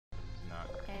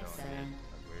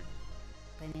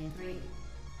begin in 3,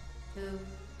 2,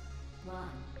 1.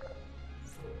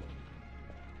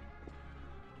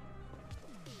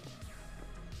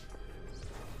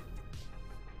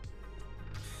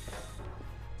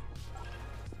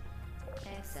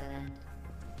 Excellent.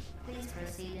 Please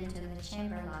proceed into the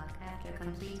chamber lock after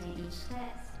completing each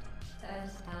test.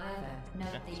 First, however,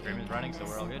 note the stream is running, so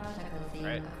we're all good. particle theme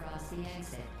Right. across the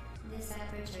exit. This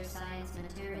aperture science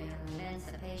material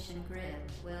emancipation grid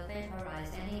will vaporize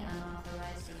any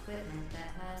unauthorized equipment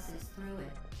that passes through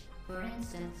it. For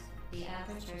instance, the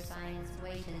aperture science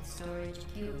weighted storage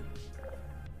cube.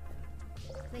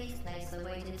 Please place the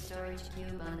weighted storage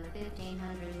cube on the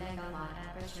 1500 megawatt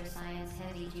aperture science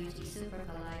heavy duty super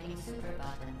colliding super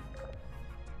button.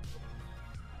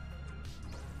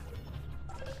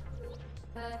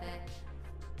 Perfect.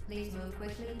 Please move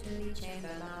quickly to the chamber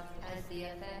lock as the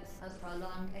effects of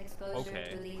prolonged exposure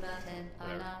to the button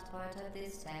are not part of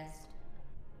this test.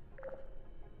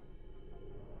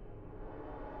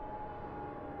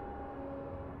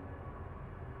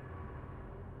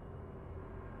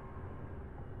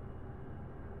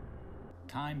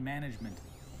 Time management.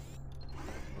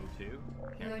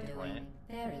 You're doing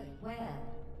very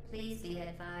well. Please be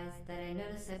advised that a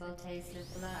noticeable taste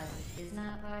of blood is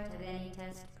not part of any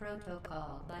test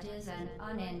protocol, but is an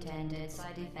unintended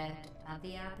side effect of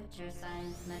the aperture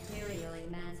science material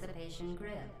emancipation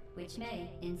grip, which may,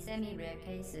 in semi-rare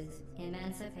cases,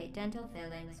 emancipate dental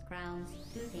fillings, crowns,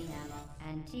 tooth enamel,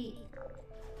 and teeth.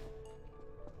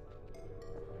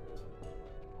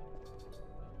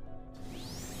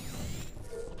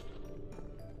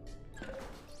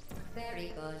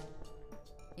 Very good.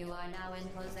 You are now in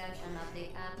possession of the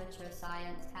Aperture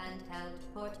Science handheld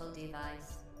portal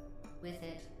device. With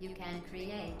it, you can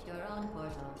create your own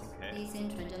portals. These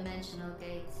intradimensional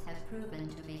gates have proven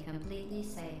to be completely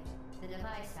safe. The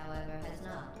device, however, has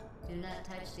not. Do not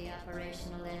touch the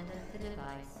operational end of the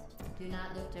device. Do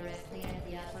not look directly at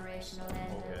the operational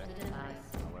end of the device.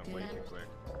 I went way too quick.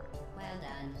 Well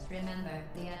done. Remember,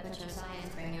 the Aperture Science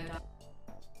bring your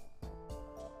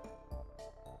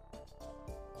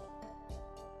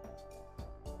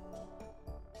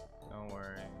Don't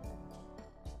worry.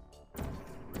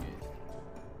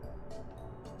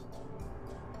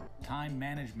 Time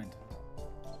management.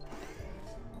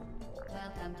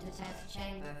 Welcome to Test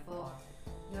Chamber 4.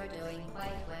 You're doing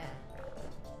quite well.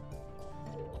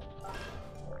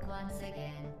 Once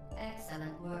again,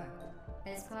 excellent work.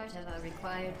 As part of a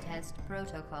required test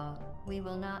protocol, we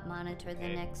will not monitor the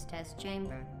next test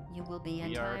chamber. You will be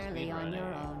entirely on your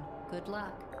own. Good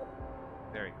luck.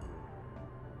 Very cool.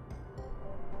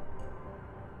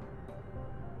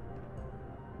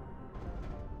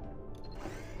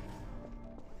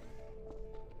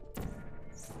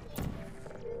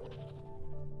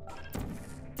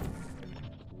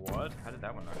 What? How did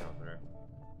that one not go through?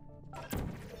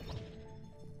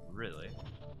 Really?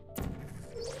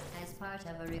 As part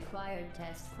of a required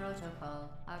test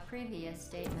protocol, our previous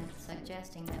statement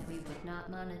suggesting that we would not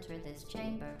monitor this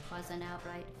chamber was an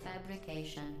outright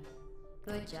fabrication.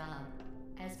 Good job.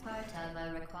 As part of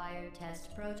a required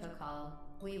test protocol,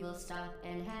 we will stop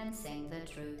enhancing the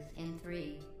truth in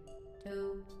 3,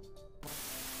 2,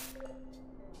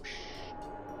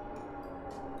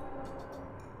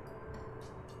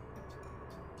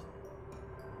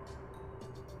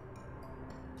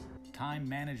 Time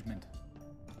management.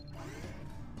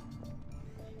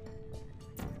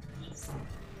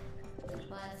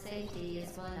 While safety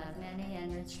is one of many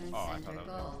enrichment center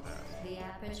goals, the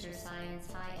Aperture Science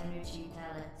High Energy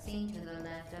pellet seen to the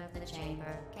left of the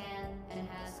chamber can and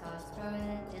has caused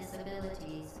permanent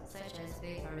disabilities such as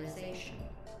vaporization.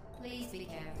 Please be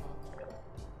careful.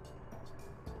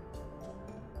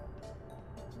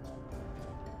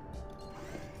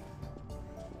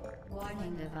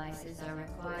 Warning devices are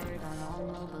required on all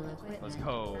mobile equipment. Let's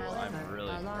go. However, I'm really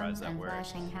alarms surprised that and worked.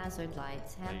 flashing hazard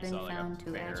lights have You been saw, like, found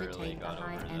to barely agitate the got over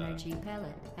high the energy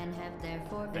pellet and have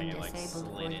therefore been Dang it, like disabled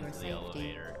for slid your into the safety.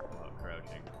 elevator while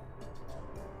crouching.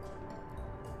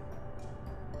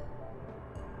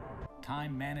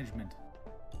 Time management.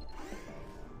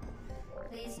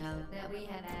 Please note that we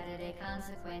have added a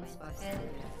consequence for failure.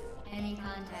 Any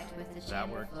contact with the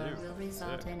chamber worked floor too. will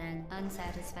result in an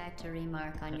unsatisfactory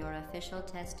mark on your official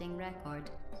testing record,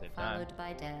 followed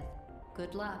by death.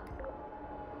 Good luck.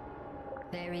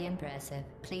 Very impressive.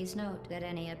 Please note that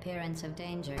any appearance of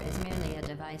danger is merely a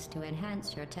device to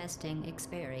enhance your testing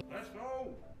experience. Let's go!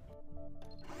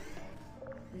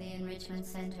 The Enrichment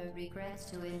Center regrets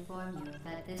to inform you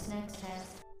that this next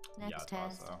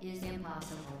test is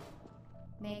impossible.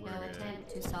 Make no attempt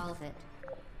to solve it.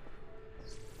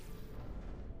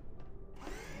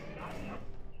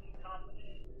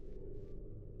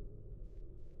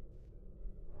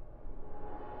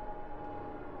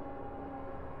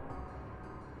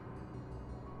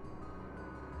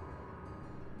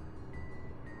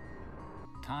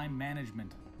 Time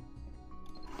management.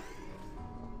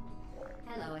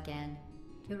 Hello again.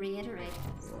 To reiterate,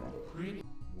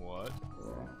 What?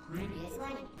 previous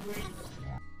one,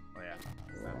 Oh yeah.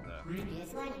 That's that.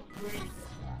 previous one.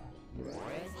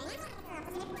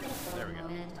 There we go.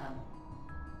 Momentum.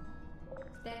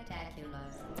 Spectacular.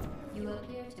 You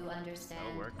appear to understand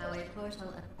That'll work. how a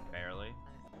portal. Barely.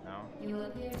 No. You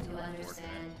appear to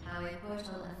understand how a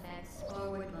portal affects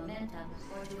forward momentum,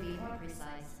 or to be more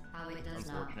precise, how it does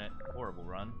not. Unfortunate. Horrible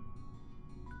run.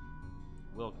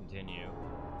 Will continue.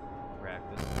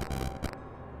 Practice.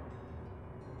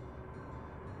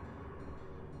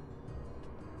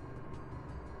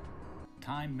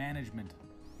 Time management.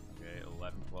 Okay,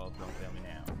 11, 12, don't fail me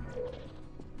now.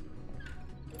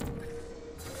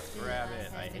 Grab The it.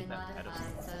 device I has hate been that modified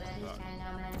pedestal. so that it Fuck. can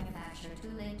now manufacture two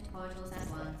linked portals at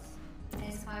once.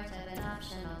 As part of an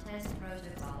optional test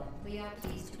protocol, we are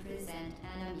pleased to present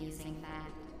an amusing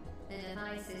fact. The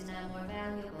device is now more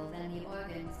valuable than the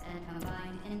organs and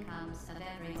combined incomes of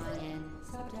everyone in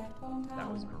subject hometown.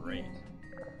 That was great.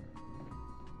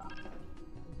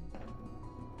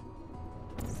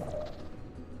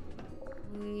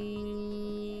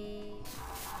 We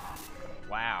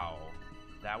Wow.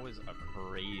 That was a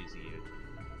crazy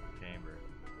chamber.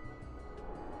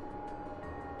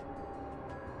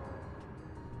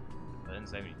 I didn't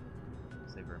save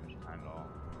very much time at all.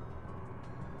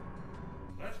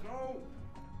 Let's go!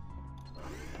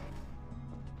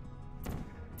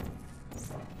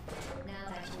 Now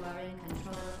that you are in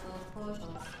control of both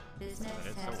portals, this next But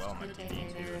it's so test well could meant to take be a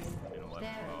too very, in 11,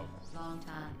 very 12. long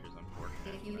time. Which is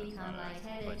unfortunate. If you but it's become not a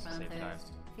lightheaded place to from save time. thirst,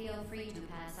 feel free to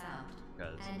pass out.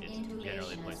 Because An it's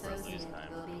generally a intubation place where I lose associate time.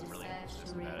 will be I'm really dispatched to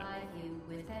systematic. revive you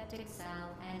with peptic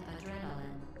salve and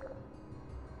adrenaline.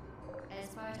 As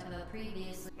part of a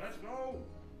previously Let's go!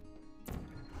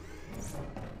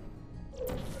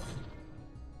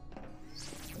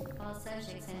 all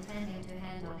subjects intending to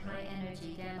handle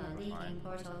high-energy gamma leaking Fine.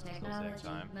 portal Still save technology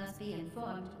time. must be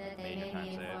informed that they Major may time be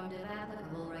save. informed of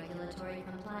applicable regulatory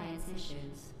compliance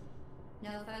issues.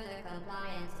 No further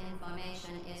compliance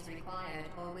information is required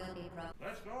or will be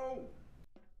Let's go!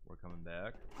 We're coming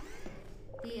back.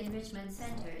 The Enrichment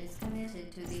Center is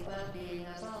committed to the well-being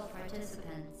of all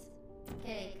participants.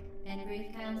 Cake and grief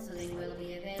counseling will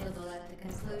be available at the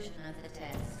conclusion of the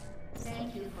test.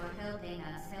 Thank you for helping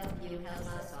us help you help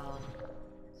us all.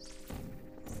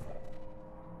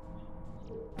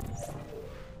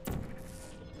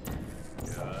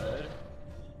 Good.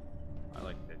 I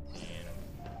like 15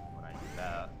 when I do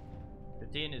that.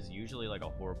 15 is usually like a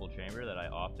horrible chamber that I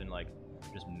often like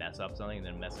just mess up something and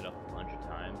then mess it up a bunch of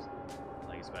times.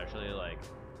 Like especially like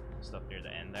stuff near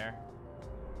the end there.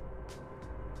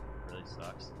 Really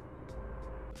sucks.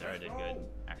 But there I did good.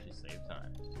 Actually saved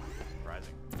time.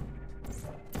 Surprising.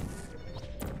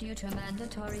 Due to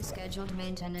mandatory scheduled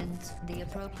maintenance, the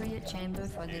appropriate chamber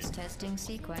for this testing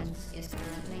sequence is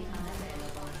currently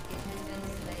unavailable. It has been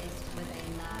replaced with a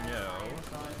live No.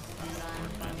 fire course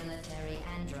designed for military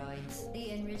androids.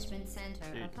 The Enrichment Center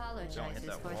Dude, don't hit apologizes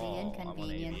that for the wall. I want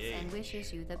inconvenience 88. and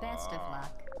wishes you the best of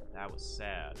luck. That was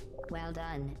sad. Well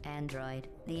done, Android.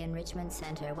 The Enrichment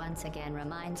Center once again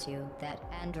reminds you that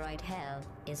Android Hell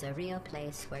is a real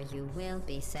place where you will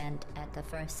be sent at the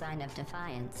first sign of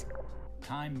defiance.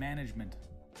 Time management.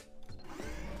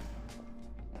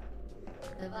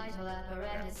 The vital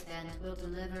apparatus vent will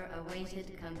deliver a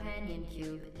weighted companion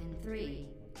cube in 3,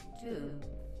 2,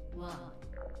 1.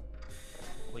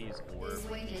 Please, orb. This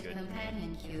weighted Good.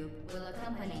 companion cube will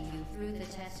accompany you through the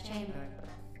test chamber.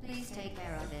 Please take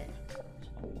care of it.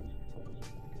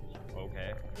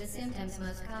 Okay. The symptoms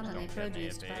most commonly Don't get me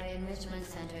produced a by bait. Enrichment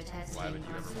Center testing Why would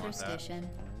you are ever want that? superstition,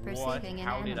 What? perceiving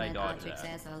How did I inanimate dodge objects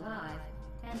that? as alive,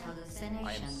 and hallucinations.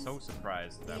 I am so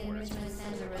surprised that The works. Enrichment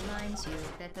Center reminds you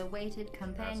that the weighted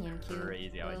companion That's cube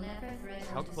crazy. will never threaten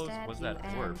How to close stab was you that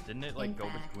orb? and, Didn't it like in go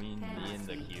fact, between me cannot and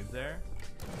the see. cube there?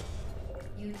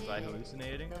 You Was I did it.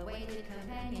 hallucinating? The weighted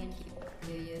companion cube.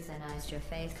 You euthanized your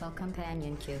faithful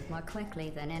companion cube more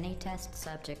quickly than any test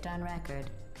subject on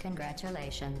record.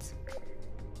 Congratulations.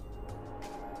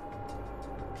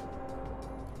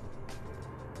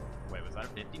 Wait, was that a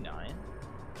 59?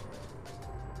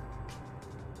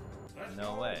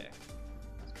 No way.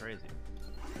 That's crazy.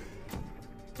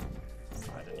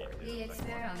 I didn't need to do The the second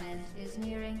one. experiment is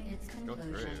nearing its Go through.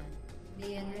 conclusion.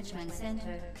 The Enrichment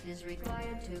Center is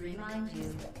required to remind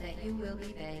you that you will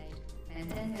be baked, and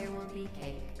then there will be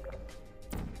cake.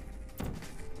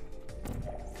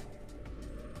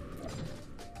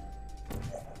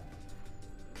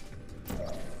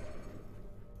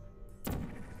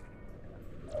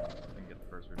 Didn't get the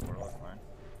first report, that's fine.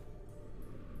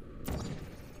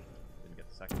 Didn't get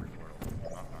the second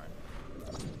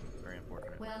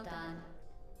Well done.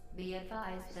 Be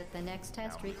advised that the next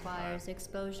test Ouch. requires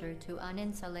exposure to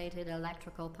uninsulated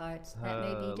electrical parts that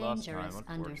may be Lost time, dangerous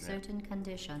under unfortunate. certain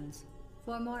conditions.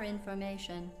 For more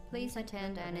information, please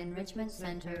attend an Enrichment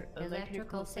Center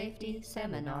Electrical Safety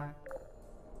Seminar.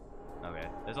 Okay,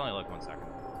 there's only like 1 second.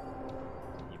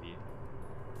 TB.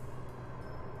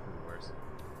 Could be worse.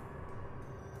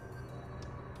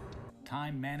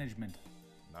 Time management.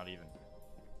 Not even.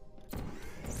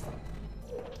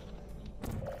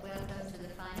 Welcome to the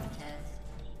final test.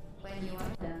 When you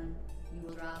are done, you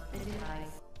will drop the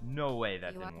device. No way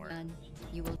that You didn't are work. done.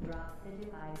 You will drop the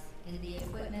device in the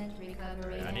equipment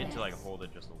recovery I need to like annex. hold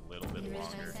it just a little bit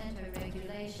Enrichment longer. Center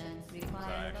regulations I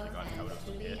require actually both got out ends of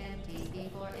to the be pit. empty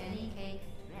before any cake.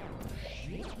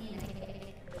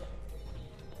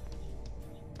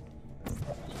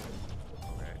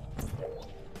 Okay.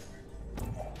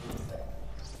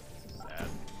 Sad.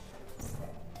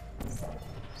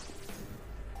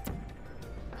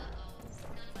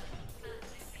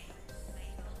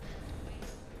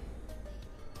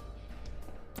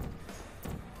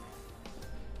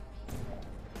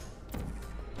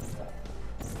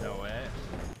 No way.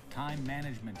 Time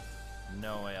management.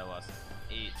 No way I lost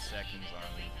 8 seconds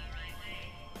on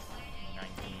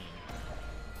 19.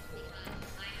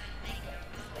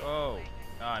 Oh,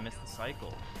 I missed the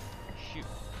cycle. Shoot.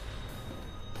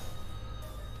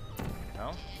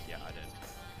 No? Yeah, I did.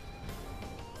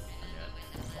 Yeah.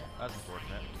 That's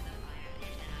unfortunate.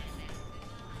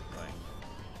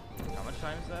 Like, how much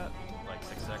time is that? Like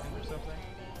 6 seconds or something?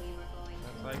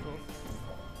 That cycle?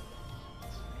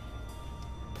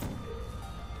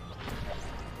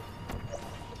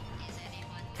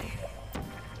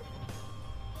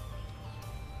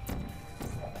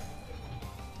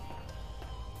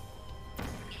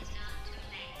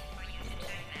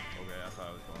 Okay, I thought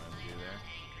I was going to do there.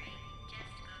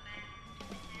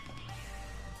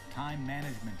 Time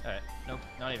management. Alright, nope,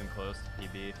 not even close to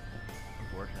PB.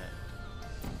 Unfortunate.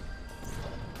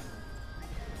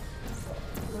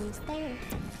 Who's there?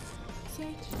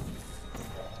 Searching.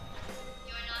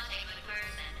 You're not a good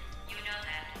person. You know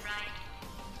that, right?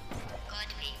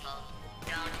 Good people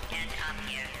don't get up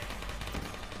here.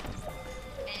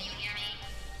 Can you hear me?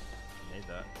 Made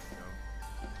that. No.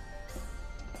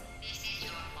 This is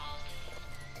your fault.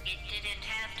 It didn't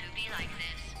have to be like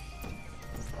this.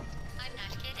 I'm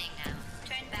not kidding now.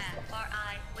 Turn back or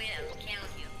I will kill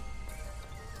you.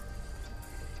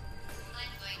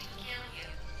 I'm going to kill you.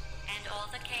 And all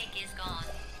the cake is gone.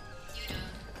 You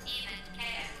don't even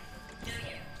care, do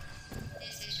you?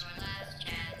 This is your last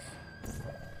chance.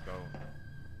 Go.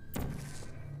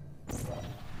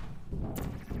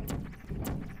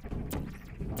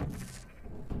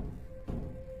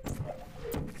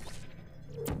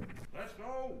 Let's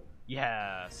go!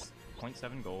 Yes!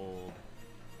 0.7 gold.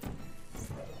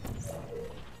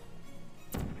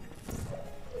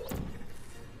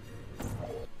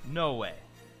 No way.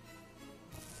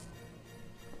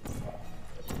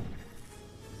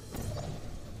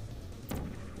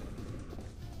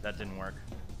 That didn't work.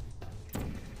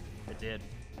 It did.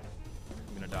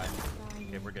 I'm gonna die.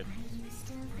 Okay, we're good.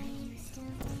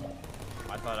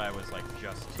 I thought I was like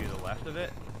just to the left of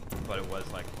it, but it was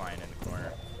like fine in the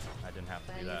corner. I didn't have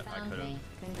to Well, do you that. I found could have me.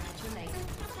 Congratulations.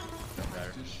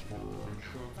 better.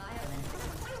 Violence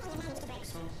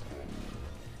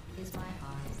is my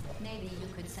heart. Maybe you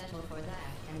could settle for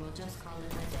that, and we'll just call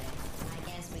it a day. I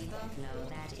guess we both know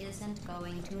that isn't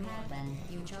going to happen.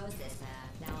 You chose this path.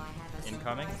 Now I have a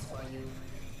Incoming? surprise for you.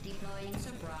 Deploying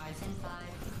surprise in 5,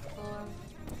 4.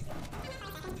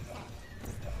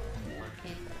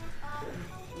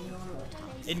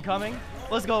 Incoming.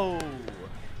 Let's go.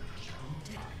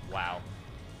 Wow.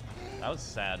 That was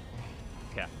sad.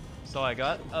 Okay. So I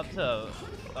got up to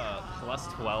plus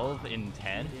 12 in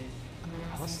 10.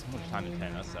 I lost so much time in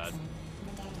 10. That's sad.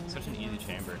 Such an easy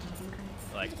chamber.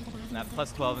 Like, that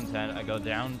plus 12 in 10, I go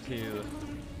down to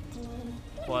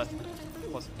plus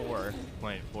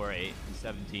 4.48 in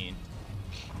 17.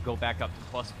 Go back up to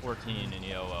plus 14 in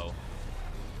EOO.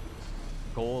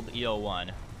 Gold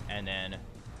EO1, and then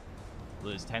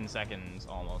lose 10 seconds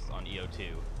almost on EO2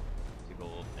 to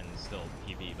gold, and still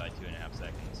PB by 2.5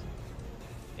 seconds.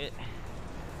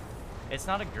 It's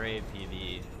not a great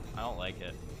PB. I don't like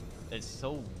it. It's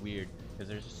so weird because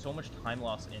there's just so much time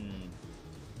loss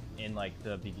in like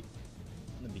the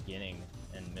beginning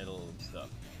and middle and stuff.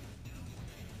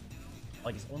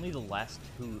 Like it's only the last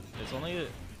two. It's only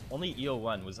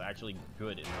EO1 was actually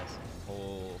good in this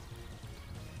whole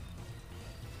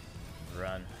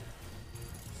run.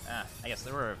 I guess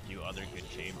there were a few other good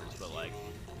chambers, but like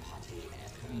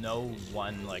no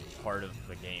one like part of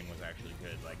the game was actually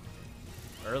good. Like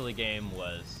Early game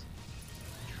was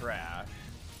trash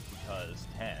because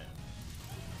 10,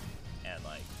 and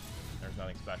like there's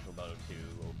nothing special about 02,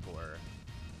 04.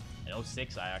 In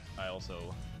 06, I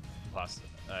also lost.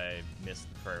 I missed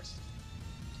the first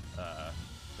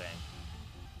thing.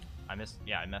 I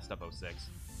messed up 06,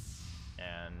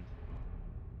 and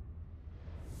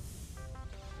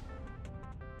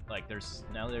like there's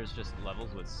just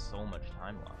levels with so much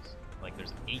time loss. Like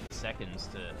there's 8 seconds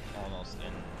to almost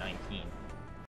in 19.